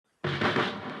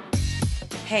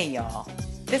Hey y'all,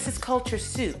 this is Culture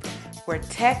Soup, where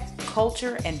tech,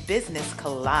 culture, and business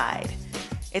collide.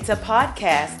 It's a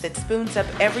podcast that spoons up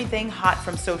everything hot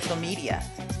from social media.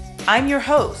 I'm your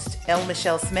host, L.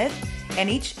 Michelle Smith, and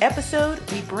each episode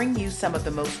we bring you some of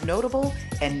the most notable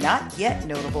and not yet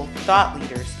notable thought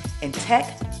leaders in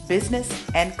tech, business,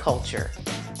 and culture.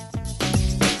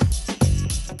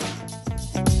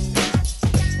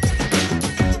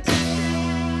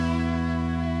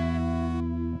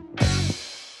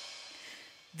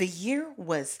 The year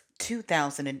was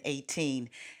 2018.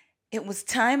 It was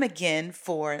time again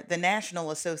for the National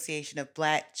Association of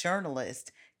Black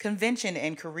Journalists Convention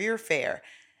and Career Fair.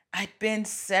 I'd been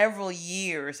several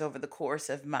years over the course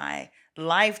of my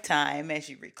lifetime. As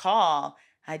you recall,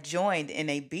 I joined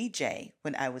NABJ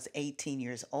when I was 18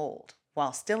 years old,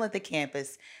 while still at the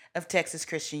campus of Texas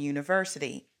Christian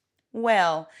University.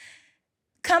 Well,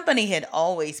 company had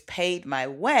always paid my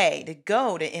way to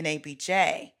go to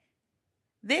NABJ.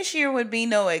 This year would be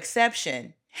no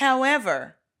exception.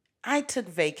 However, I took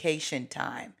vacation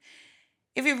time.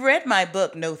 If you've read my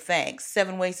book, No Thanks,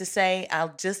 7 Ways to Say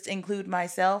I'll Just Include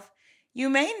Myself, you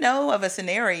may know of a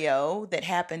scenario that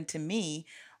happened to me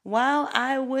while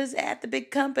I was at the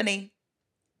big company.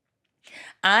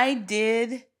 I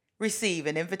did receive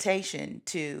an invitation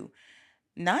to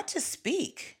not just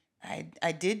speak.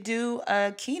 I did do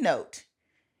a keynote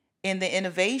in the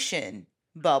innovation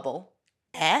bubble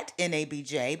at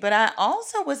NABJ, but I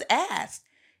also was asked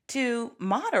to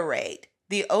moderate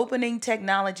the opening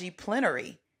technology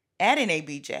plenary at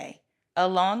NABJ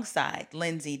alongside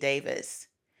Lindsay Davis.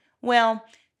 Well,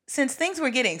 since things were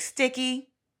getting sticky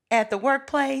at the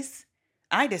workplace,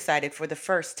 I decided for the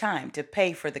first time to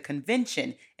pay for the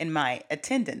convention and my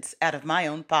attendance out of my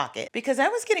own pocket because I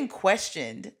was getting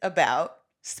questioned about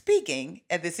speaking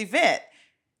at this event.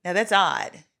 Now that's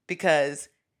odd because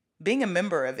being a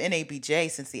member of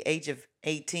NABJ since the age of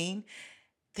 18,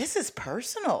 this is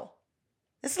personal.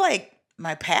 It's like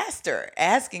my pastor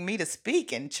asking me to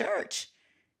speak in church.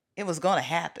 It was going to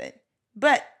happen.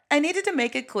 But I needed to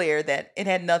make it clear that it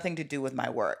had nothing to do with my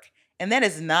work. And that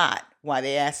is not why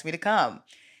they asked me to come.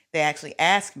 They actually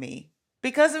asked me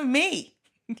because of me.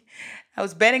 I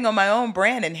was betting on my own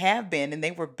brand and have been, and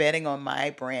they were betting on my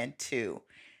brand too.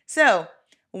 So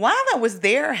while I was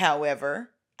there, however,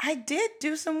 I did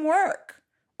do some work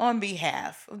on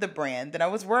behalf of the brand that I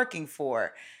was working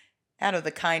for. Out of the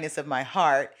kindness of my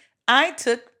heart, I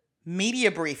took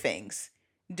media briefings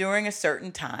during a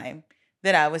certain time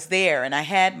that I was there, and I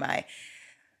had my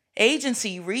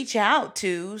agency reach out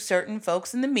to certain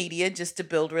folks in the media just to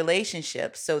build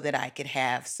relationships so that I could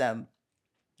have some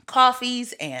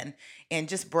coffees and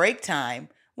just break time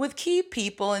with key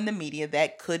people in the media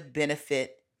that could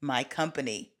benefit my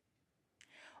company.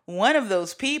 One of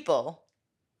those people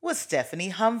was Stephanie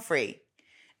Humphrey.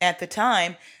 At the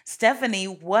time, Stephanie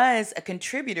was a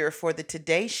contributor for the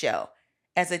Today Show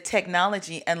as a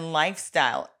technology and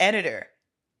lifestyle editor.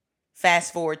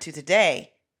 Fast forward to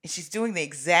today, and she's doing the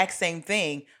exact same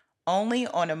thing, only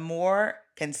on a more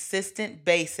consistent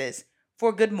basis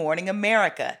for Good Morning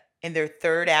America in their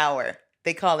third hour.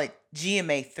 They call it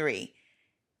GMA3.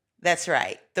 That's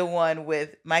right, the one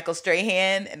with Michael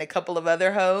Strahan and a couple of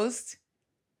other hosts.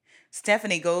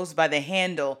 Stephanie goes by the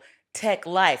handle Tech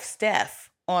Life Steph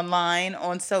online,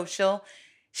 on social.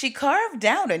 She carved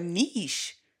out a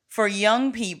niche for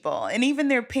young people and even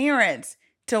their parents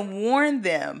to warn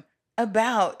them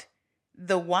about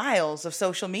the wiles of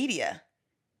social media,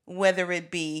 whether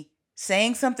it be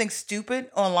saying something stupid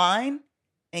online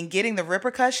and getting the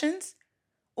repercussions,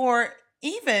 or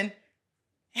even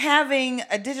having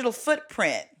a digital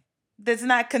footprint that's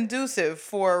not conducive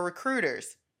for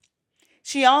recruiters.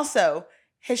 She also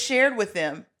has shared with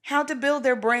them how to build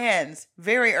their brands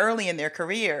very early in their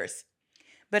careers.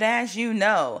 But as you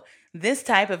know, this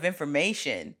type of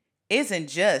information isn't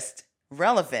just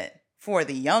relevant for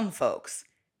the young folks.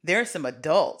 There are some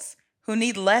adults who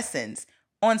need lessons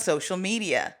on social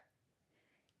media.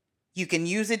 You can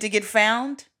use it to get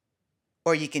found,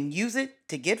 or you can use it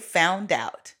to get found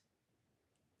out.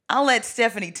 I'll let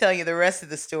Stephanie tell you the rest of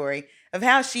the story of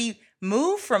how she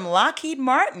moved from Lockheed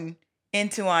Martin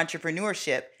into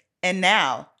entrepreneurship, and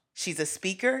now she's a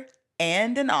speaker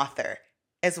and an author,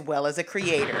 as well as a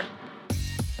creator.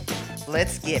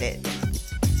 Let's get it.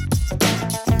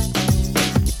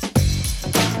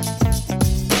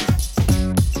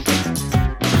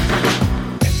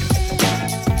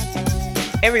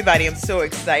 Everybody, I'm so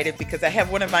excited because I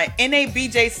have one of my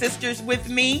NABJ sisters with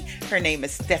me. Her name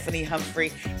is Stephanie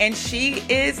Humphrey, and she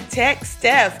is Tech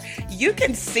Steph. You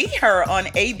can see her on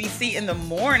ABC in the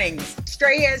mornings.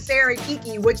 Strahan, Sarah,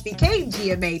 Kiki, which became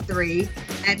GMA3.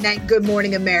 And then Good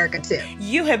Morning America, too.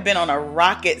 You have been on a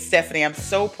rocket, Stephanie. I'm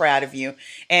so proud of you.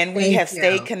 And we Thank have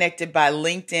stayed you. connected by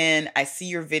LinkedIn. I see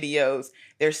your videos.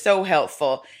 They're so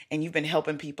helpful. And you've been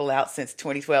helping people out since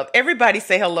 2012. Everybody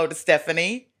say hello to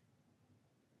Stephanie.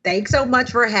 Thanks so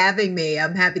much for having me.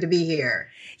 I'm happy to be here.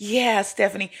 Yeah,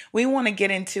 Stephanie, we want to get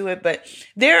into it, but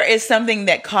there is something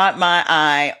that caught my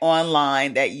eye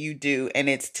online that you do, and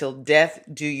it's Till Death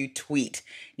Do You Tweet.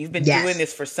 You've been doing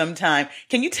this for some time.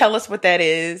 Can you tell us what that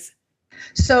is?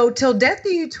 So Till Death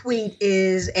Do You Tweet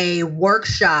is a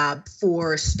workshop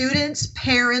for students,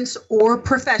 parents, or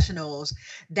professionals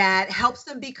that helps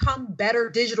them become better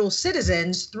digital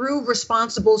citizens through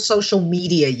responsible social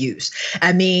media use.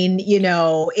 I mean,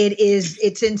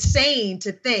 it's insane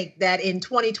to think that in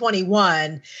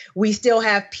 2021, we still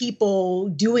have people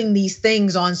doing these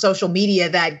things on social media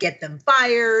that get them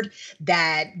fired,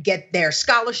 that get their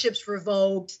scholarships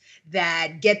revoked,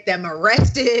 that get them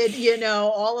arrested,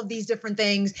 all of these different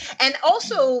things. And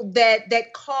also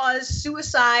that cause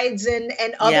suicides and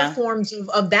other forms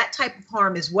of that type of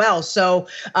harm as well. So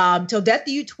Till Death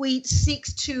Do You Tweet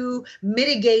seeks to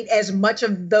mitigate as much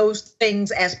of those things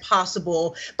as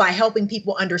possible by helping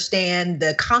people understand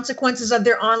the consequences of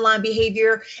their online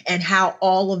behavior and how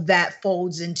all of that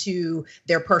folds into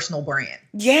their personal brand.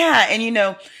 Yeah.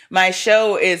 And, my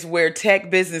show is where tech,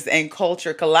 business, and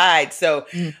culture collide. So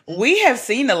we have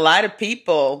seen a lot of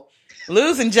people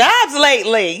losing jobs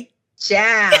lately.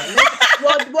 Yeah.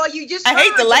 Well, you just I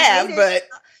hate to laugh, but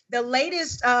the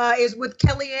latest is with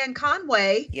Kellyanne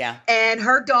Conway and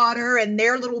her daughter and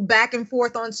their little back and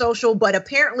forth on social. But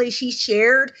apparently she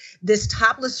shared this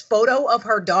topless photo of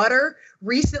her daughter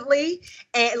recently,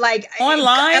 and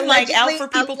online, out for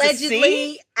people to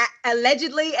see.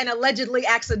 Allegedly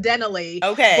accidentally.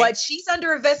 Okay. But she's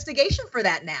under investigation for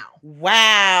that now.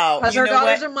 Wow. Because her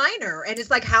daughter's a minor, and it's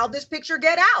like, how'd this picture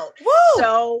get out? Woo!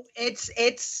 So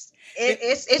it's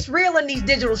real in these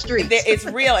digital streets. It's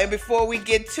real. And before we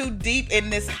get too deep in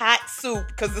this hot soup,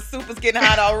 because the soup is getting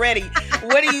hot already,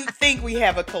 what do you think we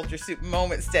have a culture soup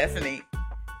moment, Stephanie?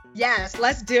 Yes,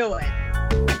 let's do it.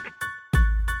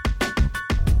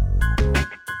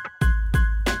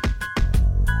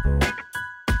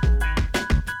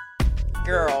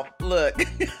 Girl, look.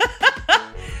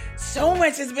 So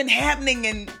much has been happening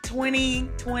in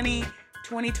 2020,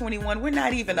 2021. We're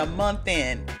not even a month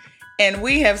in. And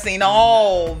we have seen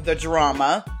all the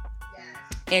drama.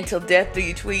 Until Death Do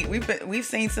You Tweet. We've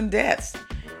seen some deaths.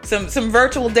 Some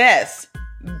virtual deaths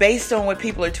based on what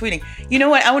people are tweeting. You know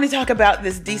what? I want to talk about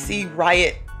this DC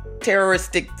riot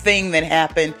terroristic thing that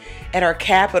happened at our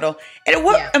Capitol. And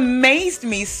what amazed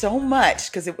me so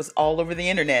much, because it was all over the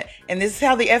internet, and this is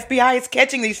how the FBI is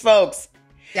catching these folks.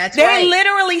 They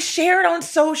literally shared on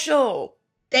social.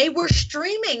 They were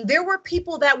streaming. There were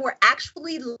people that were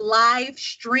actually live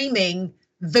streaming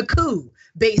the coup,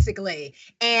 basically.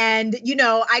 And,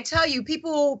 I tell you,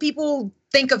 people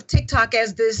think of TikTok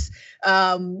as this,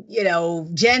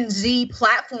 Gen Z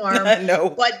platform. No.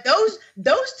 But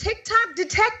those TikTok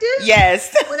detectives,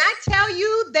 yes. When I tell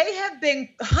you, they have been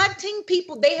hunting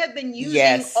people. They have been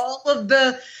using all of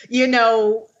the,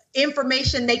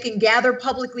 information they can gather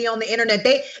publicly on the internet.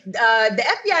 The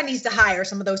FBI needs to hire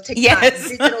some of those TikTok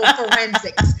digital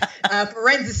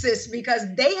forensicists, because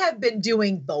they have been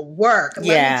doing the work. Let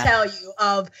me tell you,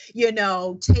 of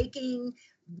taking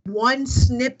one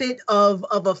snippet of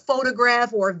a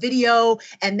photograph or a video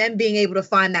and then being able to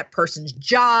find that person's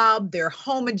job, their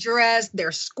home address,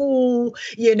 their school,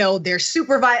 their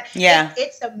supervisor. Yeah.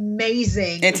 It's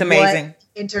amazing. It's amazing. What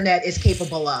internet is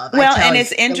capable of. Well, and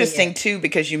it's interesting too,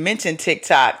 because you mentioned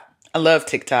TikTok. I love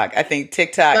TikTok. I think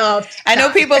TikTok. I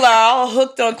know people are all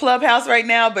hooked on Clubhouse right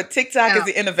now, but TikTok is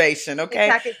the innovation. Okay.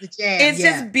 TikTok is the jam. It's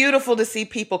just beautiful to see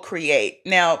people create.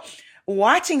 Now,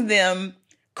 watching them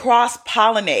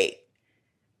cross-pollinate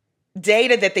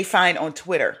data that they find on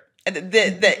Twitter.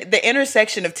 The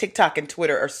intersection of TikTok and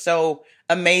Twitter are so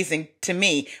amazing to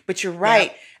me. But you're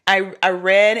right. I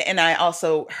read and I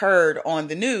also heard on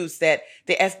the news that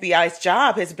the FBI's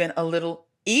job has been a little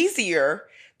easier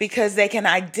because they can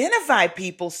identify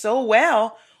people so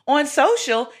well on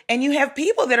social. And you have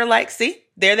people that are like, see,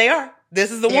 there they are.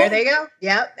 This is the one. There they go.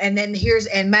 Yep. And then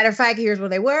matter of fact, here's where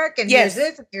they work. And here's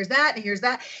this, and here's that, and here's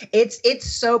that. It's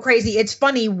so crazy. It's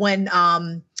funny when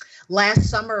last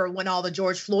summer, when all the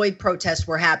George Floyd protests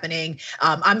were happening,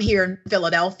 I'm here in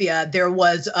Philadelphia. There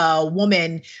was a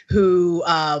woman who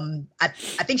I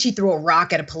think she threw a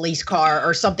rock at a police car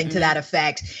or something to that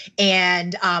effect.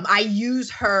 And I use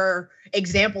her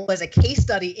example as a case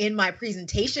study in my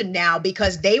presentation now,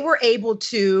 because they were able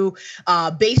to,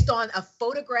 based on a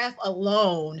photograph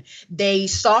alone, they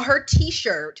saw her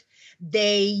T-shirt.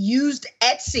 They used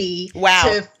Etsy Wow.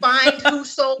 to find who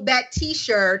sold that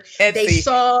T-shirt.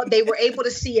 Etsy. They were able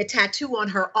to see a tattoo on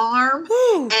her arm,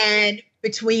 Whew. and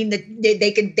between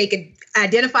they could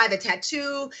identify the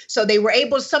tattoo. So they were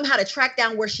able somehow to track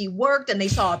down where she worked, and they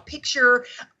saw a picture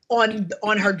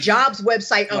on her job's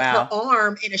website of Wow. her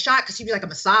arm in a shot, because she was like a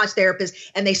massage therapist,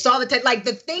 and they saw like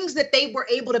the things that they were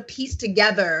able to piece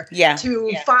together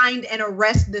to find and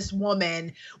arrest this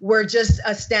woman were just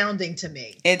astounding to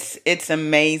me. It's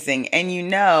amazing. And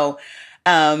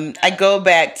I go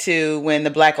back to when the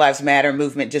Black Lives Matter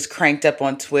movement just cranked up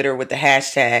on Twitter with the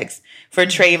hashtags for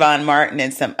Trayvon Martin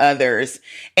and some others.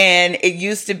 And it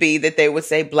used to be that they would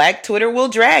say, Black Twitter will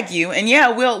drag you. And yeah,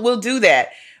 we'll do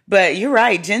that. But you're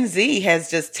right. Gen Z has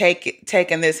just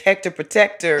taken this Hector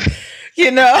Protector,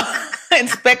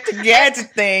 Inspector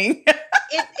Gadget thing.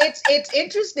 It's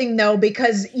interesting though,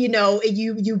 because you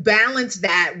balance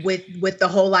that with the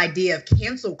whole idea of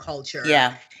cancel culture.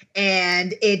 Yeah.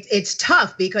 And it's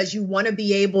tough because you want to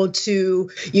be able to,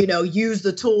 use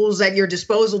the tools at your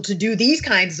disposal to do these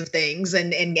kinds of things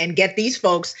and get these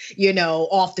folks,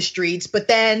 off the streets. But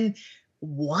then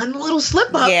one little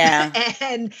slip up,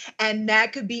 and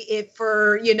that could be it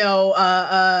for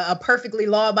a perfectly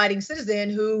law-abiding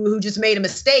citizen who just made a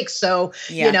mistake. So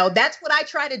that's what I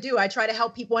try to do. I try to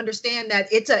help people understand that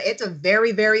it's a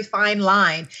very, very fine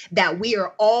line that we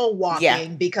are all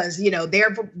walking, because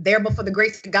there before the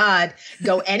grace of God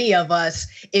go any of us,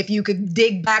 if you could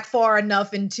dig back far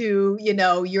enough into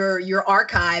your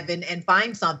archive and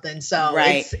find something. So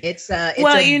it's a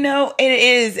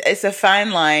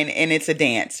fine line, and it's a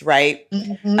dance, right?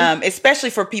 Mm-hmm. Especially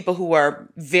for people who are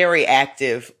very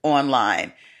active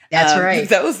online. That's right.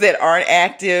 Those that aren't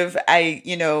active,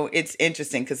 it's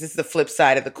interesting because it's the flip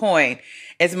side of the coin.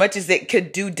 As much as it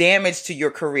could do damage to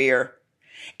your career,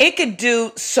 it could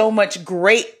do so much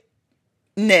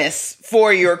greatness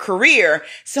for your career.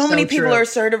 So many people are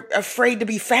sort of afraid to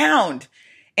be found.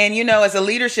 And, as a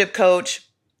leadership coach,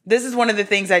 this is one of the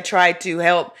things I try to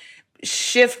help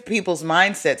shift people's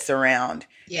mindsets around.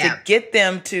 To get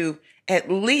them to at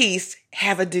least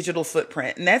have a digital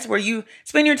footprint. And that's where you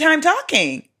spend your time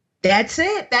talking. That's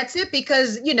it.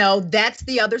 Because, that's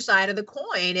the other side of the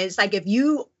coin. It's like, if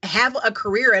you have a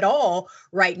career at all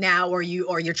right now, or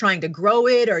you're trying to grow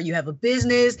it, or you have a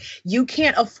business, you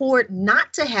can't afford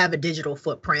not to have a digital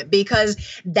footprint,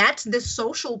 because that's the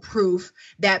social proof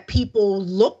that people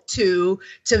look to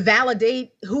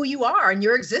validate who you are and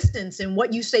your existence and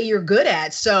what you say you're good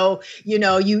at. So,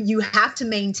 you have to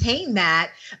maintain that,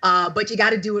 but you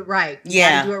got to do it right. You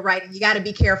got to do it right, and you got to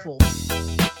be careful.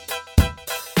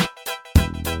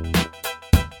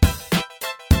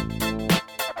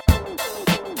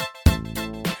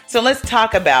 So let's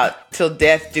talk about Till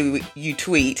Death Do You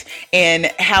Tweet and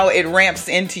how it ramps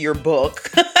into your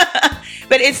book.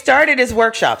 But it started as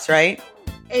workshops, right?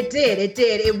 It did.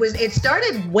 It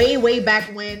started way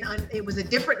back when. It was a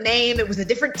different name. It was a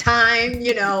different time.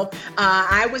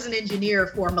 I was an engineer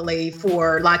formerly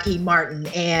for Lockheed Martin.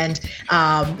 And,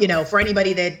 for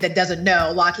anybody that doesn't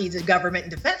know, Lockheed's a government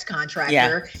and defense contractor.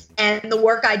 Yeah. And the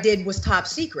work I did was top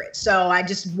secret. So I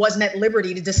just wasn't at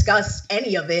liberty to discuss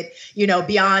any of it,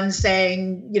 beyond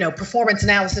saying, performance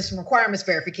analysis and requirements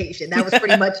verification. That was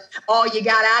pretty much all you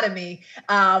got out of me.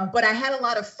 But I had a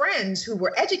lot of friends who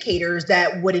were educators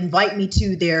that would invite me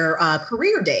to their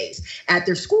career days at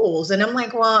their schools. And I'm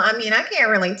like, well, I can't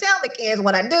really tell the kids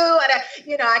what I do.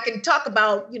 And I can talk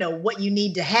about, what you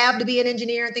need to have to be an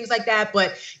engineer and things like that.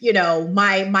 But,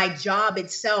 my job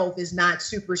itself is not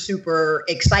super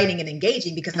exciting and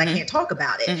engaging, because I can't talk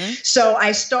about it. Mm-hmm. So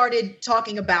I started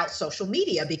talking about social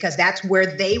media, because that's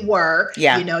where they were.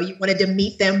 Yeah. You wanted to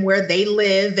meet them where they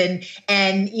live. And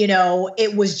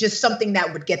it was just something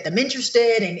that would get them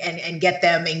interested and get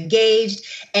them engaged.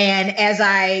 And as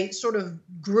I sort of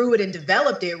grew it and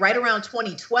developed it, right around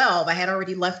 2012, I had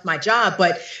already left my job.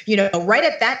 But, right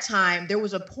at that time, there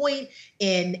was a point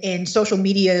in social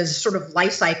media's sort of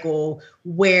life cycle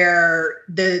where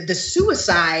the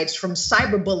suicides from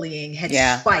cyberbullying had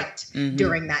spiked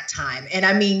during that time.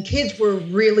 And kids were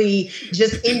really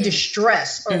just in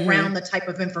distress around the type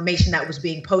of information that was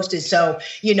being posted. So,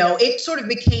 it sort of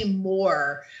became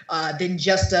more than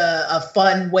just a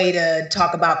fun way to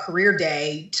talk about career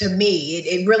day. To me,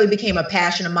 it really became a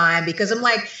passion of mine, because I'm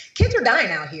like, kids are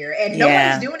dying out here and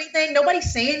nobody's doing anything.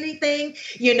 Nobody's saying anything.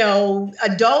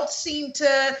 Adults seem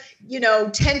to,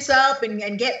 tense up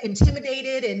and get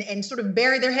intimidated and sort of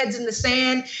bury their heads in the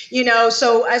sand,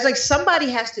 So I was like, somebody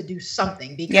has to do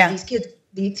something, because these kids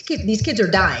these kids are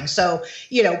dying. So,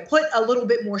 put a little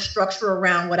bit more structure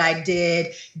around what I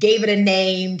did, gave it a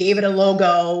name, gave it a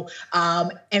logo,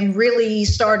 and really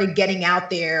started getting out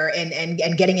there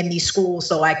and getting in these schools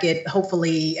so I could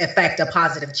hopefully affect a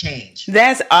positive change.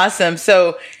 That's awesome.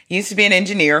 So you used to be an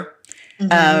engineer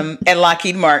at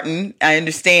Lockheed Martin. I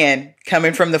understand,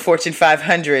 coming from the Fortune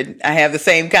 500, I have the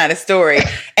same kind of story.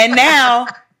 And now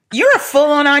you're a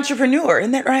full-on entrepreneur.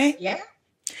 Isn't that right? Yeah.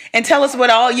 And tell us what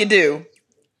all you do.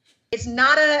 It's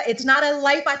not a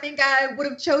life I think I would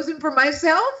have chosen for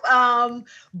myself.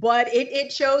 But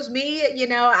it shows me,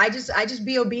 I just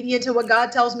be obedient to what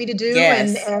God tells me to do.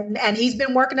 Yes. And he's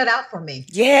been working it out for me.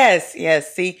 Yes.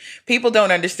 Yes. See, people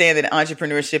don't understand that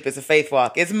entrepreneurship is a faith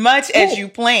walk. As much as you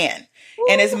plan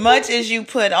and as much as you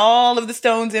put all of the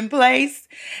stones in place,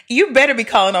 you better be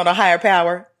calling on a higher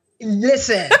power.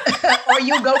 Listen, or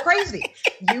you'll go crazy.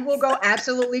 You will go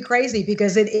absolutely crazy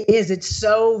because it's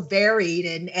so varied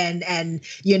and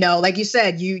like you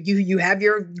said, you have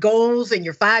your goals and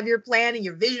your 5-year plan and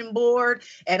your vision board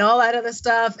and all that other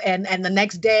stuff. And the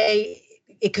next day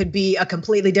it could be a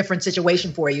completely different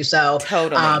situation for you. So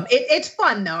totally. It's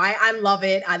fun though. I love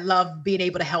it. I love being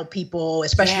able to help people,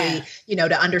 especially,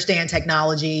 to understand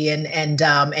technology and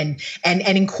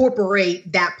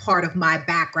incorporate that part of my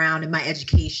background and my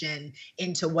education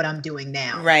into what I'm doing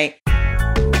now. Right.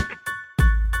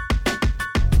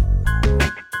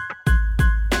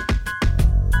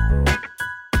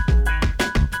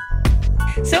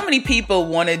 So many people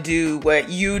want to do what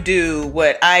you do,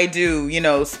 what I do,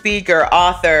 speaker,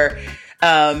 author,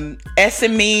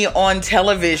 SME on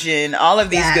television, all of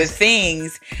these good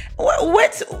things.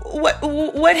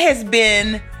 What has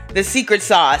been the secret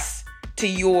sauce to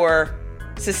your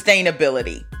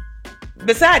sustainability?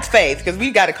 Besides faith, because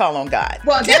we've got to call on God.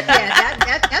 Well,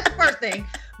 that's the first thing.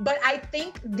 But I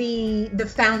think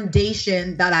the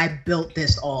foundation that I built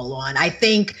this all on, I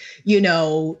think,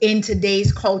 in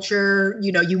today's culture,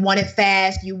 you want it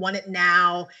fast, you want it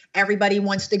now. Everybody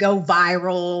wants to go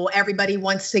viral. Everybody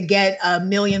wants to get 1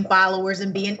 million followers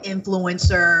and be an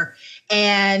influencer.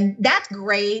 And that's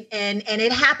great. And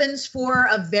it happens for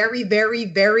a very, very,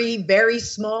 very, very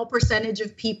small percentage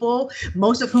of people,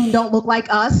 most of whom don't look like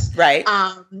us. Right.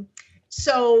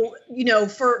 So,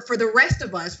 for the rest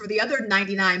of us, for the other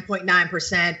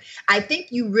 99.9%, I think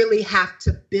you really have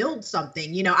to build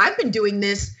something. I've been doing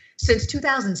this since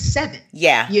 2007.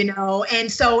 Yeah.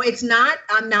 And so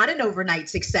I'm not an overnight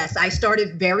success. I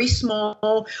started very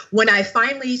small. When I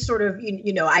finally sort of,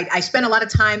 I spent a lot of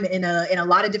time in a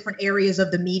lot of different areas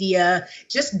of the media,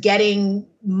 just getting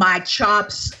my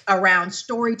chops around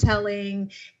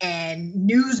storytelling and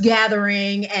news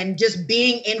gathering and just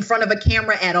being in front of a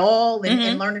camera at all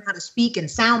and learning how to speak and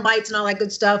sound bites and all that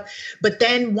good stuff. But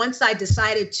then once I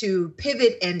decided to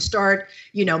pivot and start,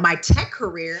 my tech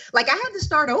career, like I had to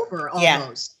start over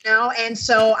almost, and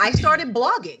so I started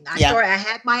blogging. I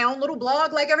had my own little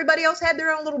blog, like everybody else had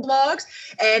their own little blogs,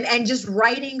 and just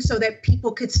writing so that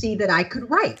people could see that I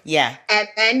could write. Yeah. And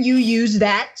then you use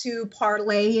that to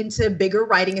parlay into bigger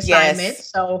writing assignments. Yes.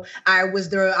 So I was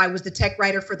the tech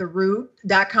writer for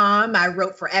theroot.com. I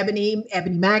wrote for Ebony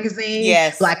Magazine,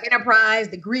 yes. Black Enterprise,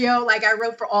 The Griot. Like I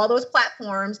wrote for all those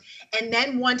platforms. And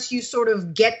then once you sort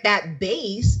of get that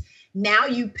base, now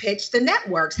you pitch the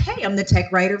networks. Hey, I'm the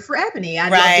tech writer for Ebony. I'd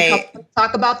love to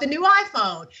talk about the new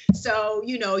iPhone. So,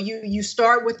 you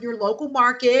start with your local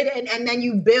market and then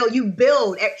you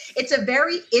build. It's a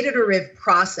very iterative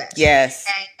process. Yes.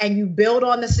 And you build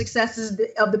on the successes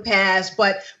of the past,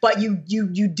 but you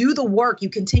do the work, you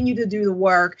continue to do the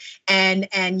work and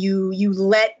you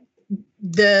let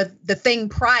the thing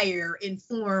prior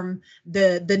inform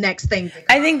the next thing.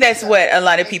 I think that's what a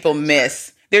lot of people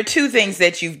miss. There are two things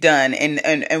that you've done,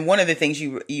 and one of the things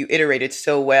you iterated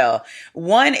so well.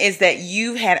 One is that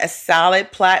you've had a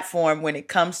solid platform when it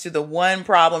comes to the one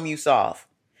problem you solve.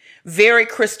 Very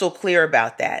crystal clear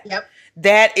about that. Yep.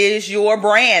 That is your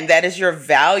brand. That is your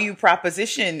value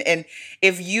proposition. And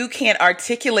if you can't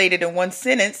articulate it in one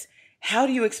sentence, how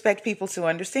do you expect people to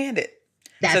understand it?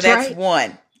 That's right.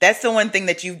 one. That's the one thing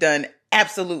that you've done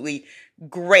absolutely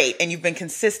great, and you've been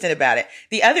consistent about it.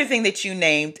 The other thing that you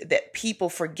named that people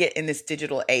forget in this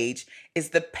digital age is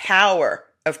the power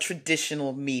of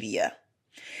traditional media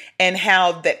and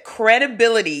how that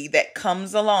credibility that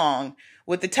comes along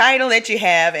with the title that you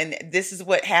have. And this is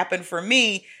what happened for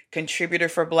me, contributor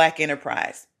for Black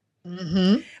Enterprise.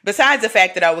 Mm-hmm. Besides the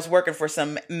fact that I was working for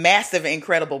some massive,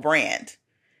 incredible brand,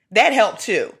 that helped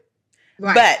too.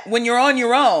 Right. But when you're on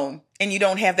your own and you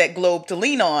don't have that globe to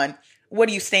lean on, what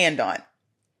do you stand on?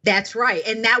 That's right.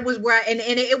 And that was where and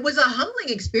it was a humbling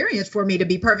experience for me, to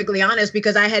be perfectly honest,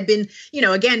 because I had been,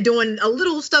 again, doing a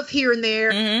little stuff here and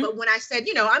there. Mm-hmm. But when I said,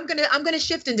 I'm gonna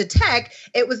shift into tech,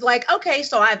 it was like, okay,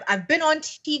 so I've been on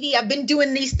TV, I've been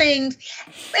doing these things.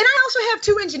 And I also have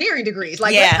 2 engineering degrees.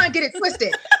 Like, let's not get it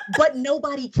twisted. But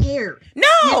nobody cared.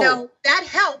 No. That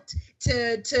helped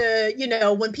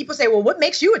to when people say, well, what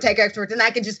makes you a tech expert? Then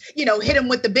I can just, hit them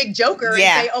with the big joker and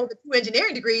say, oh, the 2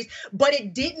 engineering degrees. But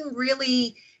it didn't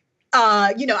really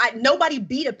nobody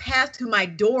beat a path to my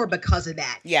door because of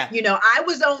that. Yeah. I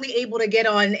was only able to get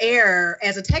on air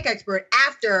as a tech expert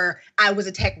after I was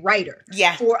a tech writer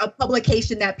for a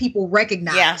publication that people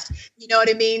recognized. Yeah. You know what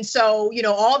I mean? So,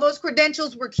 all those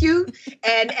credentials were cute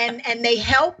and they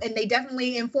help and they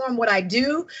definitely inform what I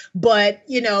do. But,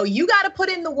 you got to put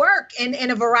in the work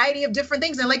in a variety of different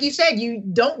things. And like you said, you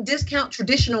don't discount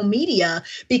traditional media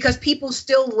because people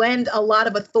still lend a lot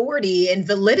of authority and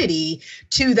validity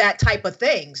to that type of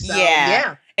thing. So,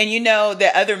 yeah. And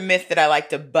the other myth that I like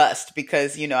to bust,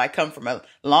 because, I come from a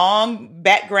long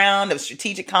background of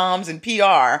strategic comms and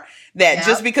PR, that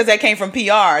just because I came from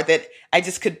PR, that I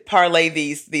just could parlay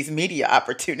these media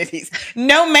opportunities.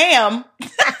 No, ma'am.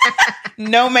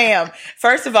 No, ma'am.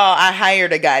 First of all, I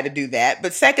hired a guy to do that.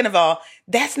 But second of all,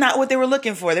 that's not what they were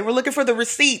looking for. They were looking for the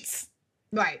receipts.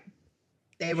 Right.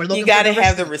 They were looking You got to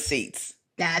have the receipts.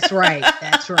 That's right.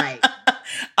 That's right.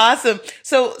 Awesome.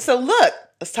 So look,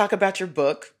 let's talk about your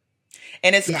book.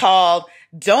 And it's called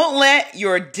Don't Let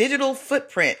Your Digital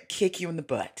Footprint Kick You in the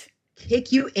Butt.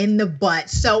 Kick you in the butt.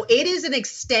 So it is an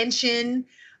extension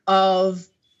of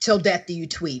Till Death Do You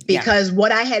Tweet, because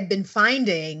what I had been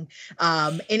finding,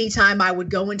 anytime I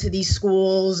would go into these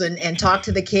schools and talk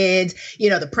to the kids,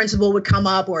 the principal would come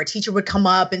up or a teacher would come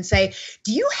up and say,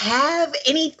 do you have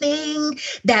anything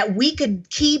that we could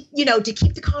keep, to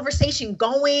keep the conversation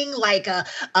going, like a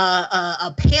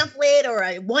pamphlet or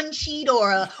a one sheet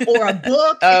or a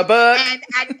book? A book.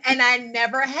 And I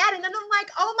never had it. And I'm like,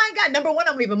 oh my God, number one,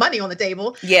 I'm leaving money on the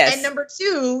table. Yes. And number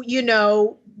two,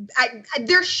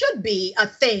 there should be a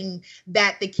thing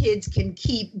that the kids can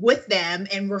keep with them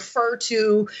and refer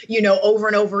to, over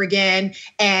and over again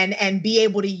and be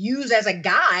able to use as a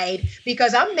guide,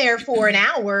 because I'm there for an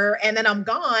hour and then I'm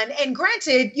gone. And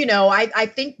granted, I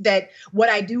think that what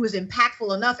I do is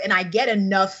impactful enough and I get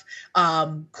enough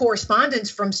correspondence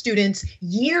from students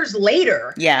years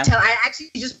later. Yeah. I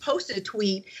actually just posted a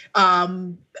tweet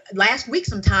last week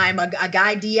sometime. A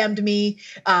guy DM'd me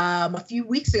a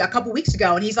couple weeks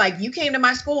ago, and he's like, you came to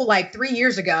my school like 3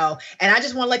 years ago, and I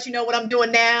just want to let you know what I'm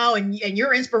doing now and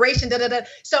your inspiration, da, da, da.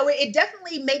 So it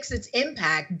definitely makes its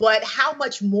impact, but how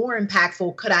much more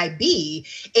impactful could I be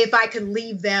if I could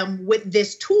leave them with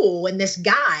this tool and this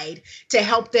guide to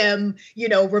help them,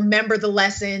 remember the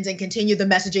lessons and continue the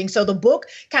messaging. So the book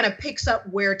kind of picks up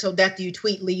where Till Death Do You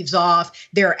Tweet leaves off.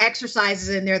 There are exercises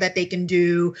in there that they can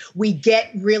do. We get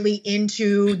really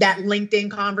into that LinkedIn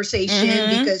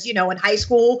conversation because, in high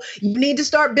school, you need to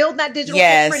start building that digital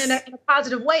footprint in a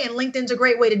positive way. And LinkedIn's a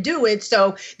great way to do it.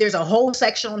 So there's a whole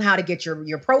section on how to get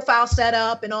your profile set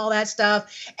up and all that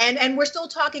stuff. And we're still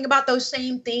talking about those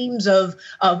same themes of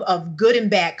good and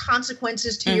bad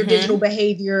consequences to your digital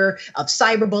behavior, of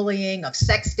cyberbullying, of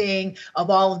sexting, of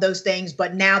all of those things.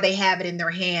 But now they have it in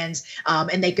their hands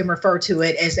and they can refer to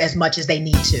it as much as they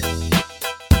need to.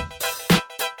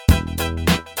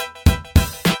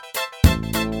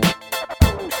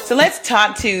 So let's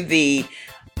talk to the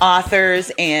authors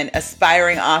and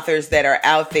aspiring authors that are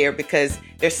out there, because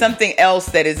there's something else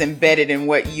that is embedded in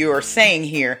what you're saying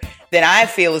here that I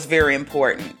feel is very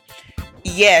important.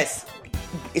 Yes,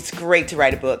 it's great to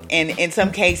write a book, and in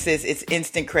some cases it's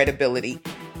instant credibility.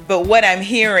 But what I'm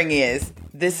hearing is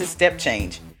this is step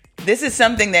change. This is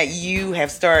something that you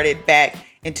have started back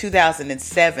in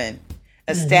 2007,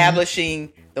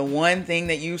 establishing the one thing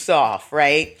that you saw,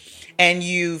 right? And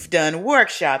you've done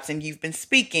workshops and you've been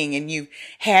speaking and you've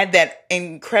had that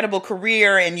incredible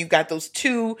career and you've got those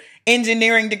 2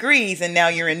 engineering degrees and now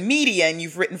you're in media and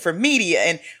you've written for media.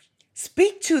 And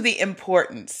speak to the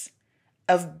importance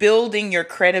of building your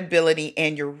credibility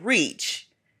and your reach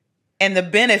and the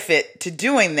benefit to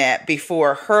doing that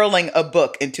before hurling a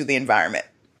book into the environment.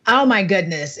 Oh my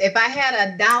goodness. If I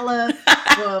had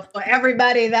 $1 for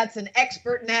everybody that's an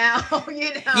expert now,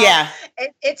 Yeah.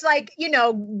 It's like,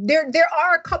 there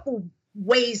are a couple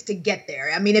ways to get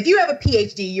there. I mean, if you have a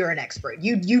PhD, you're an expert.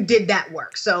 You did that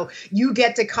work. So you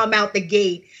get to come out the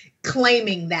gate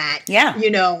claiming that,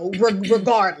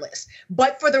 regardless.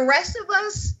 But for the rest of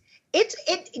us,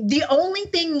 The only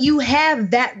thing you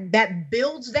have that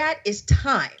builds that is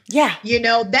time. Yeah.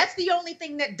 That's the only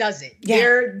thing that does it.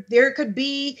 Yeah. There could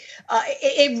be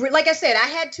like I said, I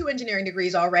had 2 engineering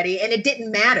degrees already, and it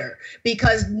didn't matter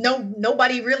because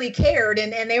nobody really cared,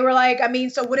 and they were like, I mean,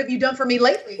 so what have you done for me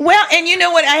lately? Well, and you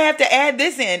know what, I have to add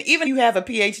this in. Even you have a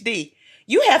PhD,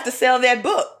 you have to sell that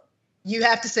book. You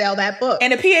have to sell that book.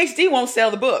 And a PhD won't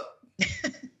sell the book.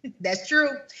 That's true.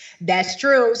 That's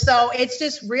true. So it's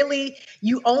just really,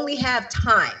 you only have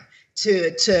time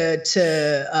to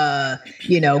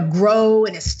grow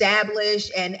and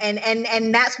establish,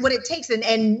 and that's what it takes.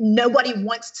 And nobody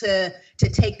wants to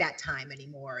take that time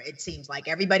anymore. It seems like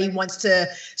everybody wants to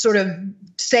sort of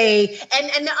say,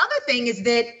 and the other thing is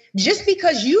that just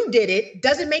because you did it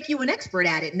doesn't make you an expert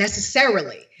at it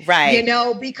necessarily. Right.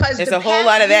 Because there's a whole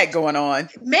lot of that going on.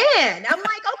 Man, I'm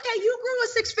like, okay, you grew a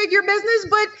 6-figure business,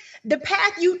 but the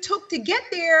path you took to get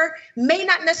there may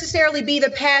not necessarily be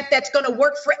the path that's going to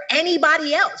work for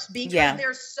anybody else, because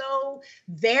they're so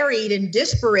varied and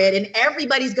disparate, and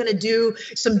everybody's going to do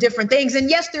some different things. And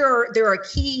yes, there are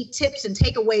key tips and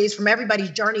takeaways from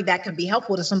everybody's journey that can be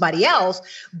helpful to somebody else,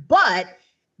 but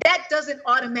that doesn't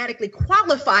automatically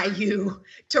qualify you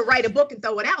to write a book and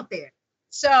throw it out there.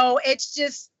 So it's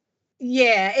just,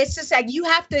 it's just like you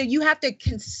have to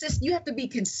be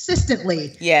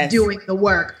consistently doing the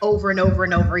work over and over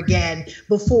and over again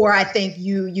before I think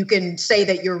you can say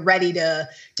that you're ready to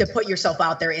put yourself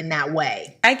out there in that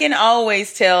way. I can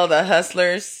always tell the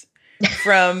hustlers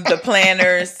from the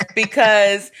planners,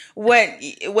 because what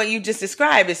you just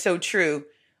described is so true.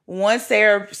 Once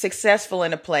they're successful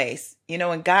in a place,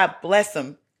 and God bless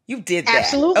them, you did that.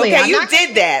 Absolutely. Okay, you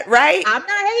did that, right? I'm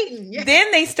not hating. Yeah.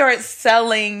 Then they start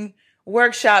selling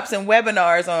workshops and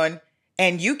webinars on,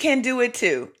 and you can do it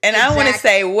too. And exactly. I want to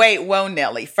say, whoa,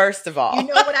 Nelly, first of all. You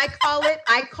know what I call it?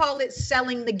 I call it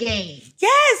selling the game.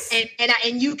 Yes.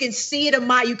 And you can see it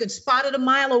you can spot it a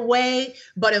mile away,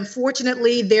 but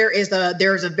unfortunately there's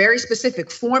a very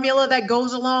specific formula that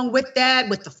goes along with that,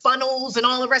 with the funnels and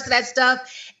all the rest of that stuff.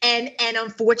 And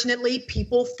unfortunately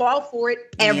people fall for it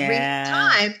every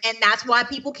time. And that's why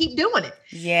people keep doing it.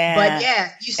 Yeah. But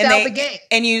you sell the game.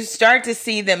 And you start to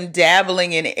see them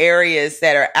dabbling in areas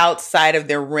that are outside of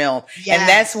their realm. Yes. And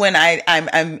that's when I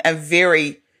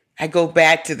go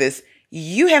back to this.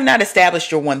 You have not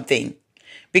established your one thing.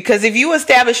 Because if you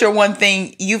establish your one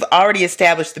thing, you've already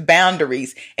established the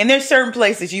boundaries. And there's certain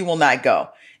places you will not go.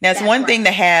 Now, it's one thing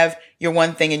to have your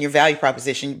one thing and your value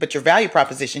proposition, but your value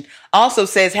proposition also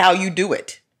says how you do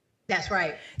it. That's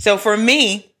right. So for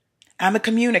me, I'm a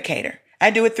communicator.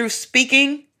 I do it through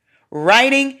speaking,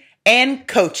 writing, and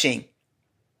coaching.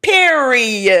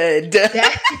 Period.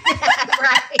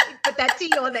 Right. Put that T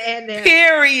on the end there.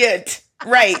 Period.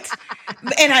 Right.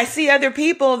 And I see other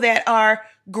people that are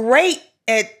great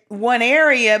at one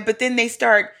area, but then they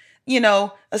start,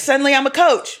 suddenly I'm a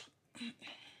coach.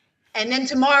 And then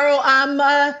tomorrow I'm,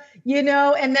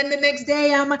 and then the next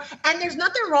day and there's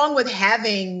nothing wrong with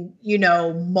having,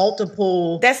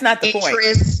 multiple That's not the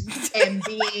interests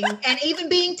point. and even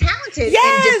being talented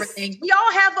in different things. We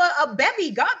all have a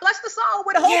bevy. God bless us all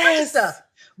with a whole bunch of stuff.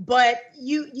 But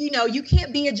you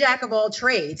can't be a jack of all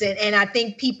trades. And I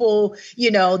think people,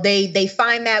 they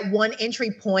find that one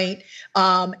entry point,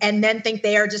 and then think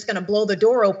they are just going to blow the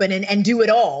door open and do it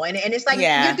all. And it's like,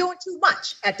 you're doing too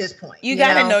much at this point. You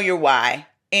got to know your why.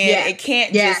 And it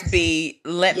can't just be,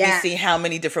 let me see how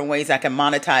many different ways I can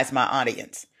monetize my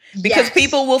audience. Because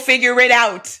people will figure it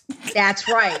out. That's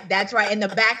right. That's right. And the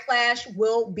backlash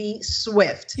will be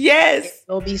swift. Yes.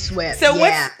 It will be swift. So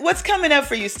what's coming up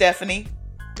for you, Stephanie?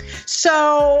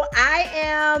 So I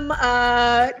am,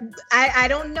 I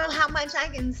don't know how much I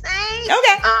can say.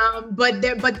 Okay. But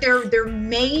there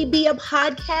may be a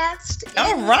podcast.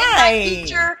 All right. In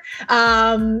future.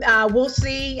 We'll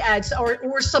see.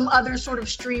 Or some other sort of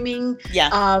streaming,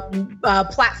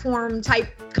 platform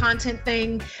type content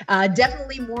thing.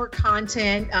 Definitely more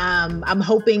content. I'm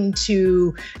hoping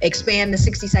to expand the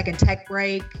 60-second tech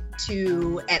break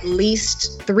to at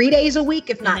least 3 days a week,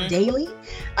 if not daily.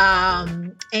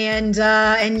 And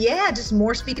just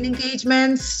more speaking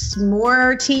engagements,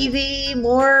 more TV,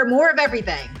 more of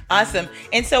everything. Awesome.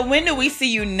 And so when do we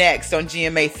see you next on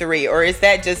GMA3, or is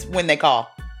that just when they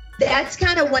call? That's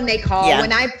kind of when they call. Yeah.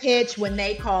 When I pitch, when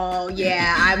they call,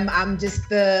 I'm just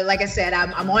like I said,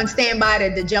 I'm on standby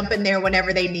to jump in there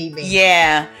whenever they need me.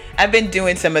 Yeah, I've been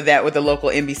doing some of that with a local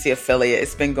NBC affiliate.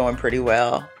 It's been going pretty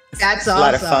well. That's awesome. A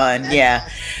lot of fun. That's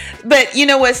awesome. But you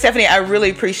know what, Stephanie, I really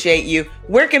appreciate you.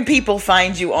 Where can people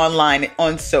find you online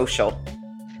on social?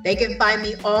 They can find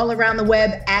me all around the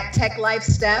web at Tech Life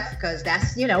Steph, because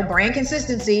that's, brand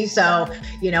consistency. So,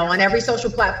 on every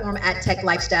social platform at Tech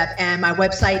Life Steph. And my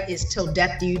website is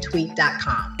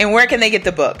tilldeathdoyoutweet.com. And where can they get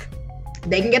the book?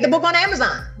 They can get the book on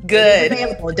Amazon. Good. It's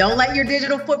available. Don't let your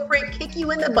digital footprint kick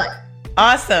you in the butt.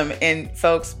 Awesome. And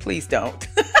folks, please don't.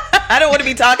 I don't want to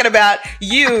be talking about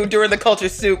you during the Culture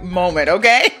Soup moment,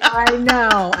 okay? I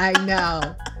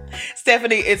know.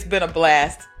 Stephanie, it's been a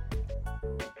blast.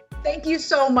 Thank you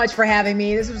so much for having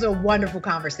me. This was a wonderful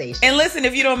conversation. And listen,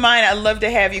 if you don't mind, I'd love to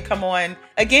have you come on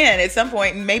again at some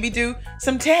point and maybe do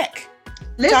some tech.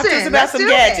 Listen, talk to us about some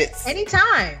gadgets.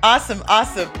 Anytime. Awesome.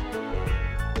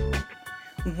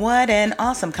 What an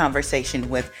awesome conversation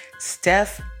with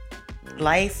Steph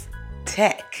Life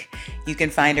Tech. You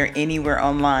can find her anywhere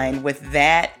online with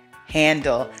that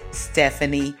handle,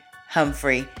 Stephanie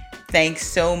Humphrey. Thanks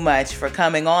so much for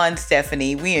coming on,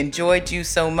 Stephanie. We enjoyed you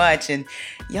so much, and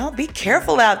y'all be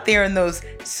careful out there in those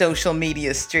social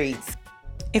media streets.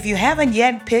 If you haven't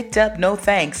yet picked up No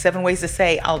Thanks, 7 Ways to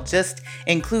Say I'll Just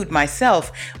Include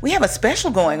Myself, we have a special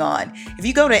going on. If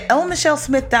you go to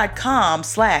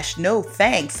lmichellesmith.com/no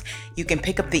thanks, you can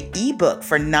pick up the ebook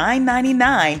for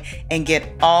 $9.99 and get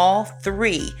all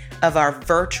 3 of our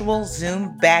virtual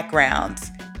Zoom backgrounds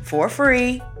for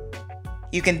free.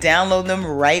 You can download them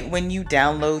right when you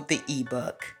download the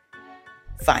ebook.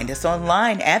 Find us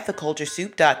online at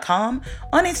theculturesoup.com,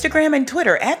 on Instagram and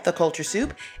Twitter at The Culture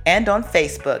Soup, and on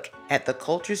Facebook at The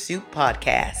Culture Soup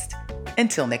Podcast.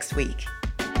 Until next week.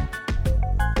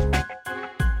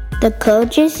 The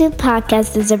Culture Soup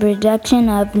Podcast is a production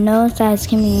of No Size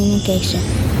Communication,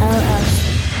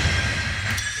 LLC.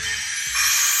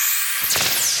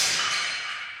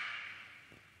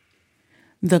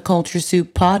 The Culture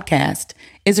Soup Podcast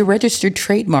is a registered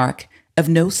trademark of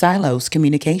No Silos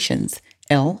Communications,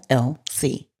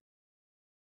 LLC.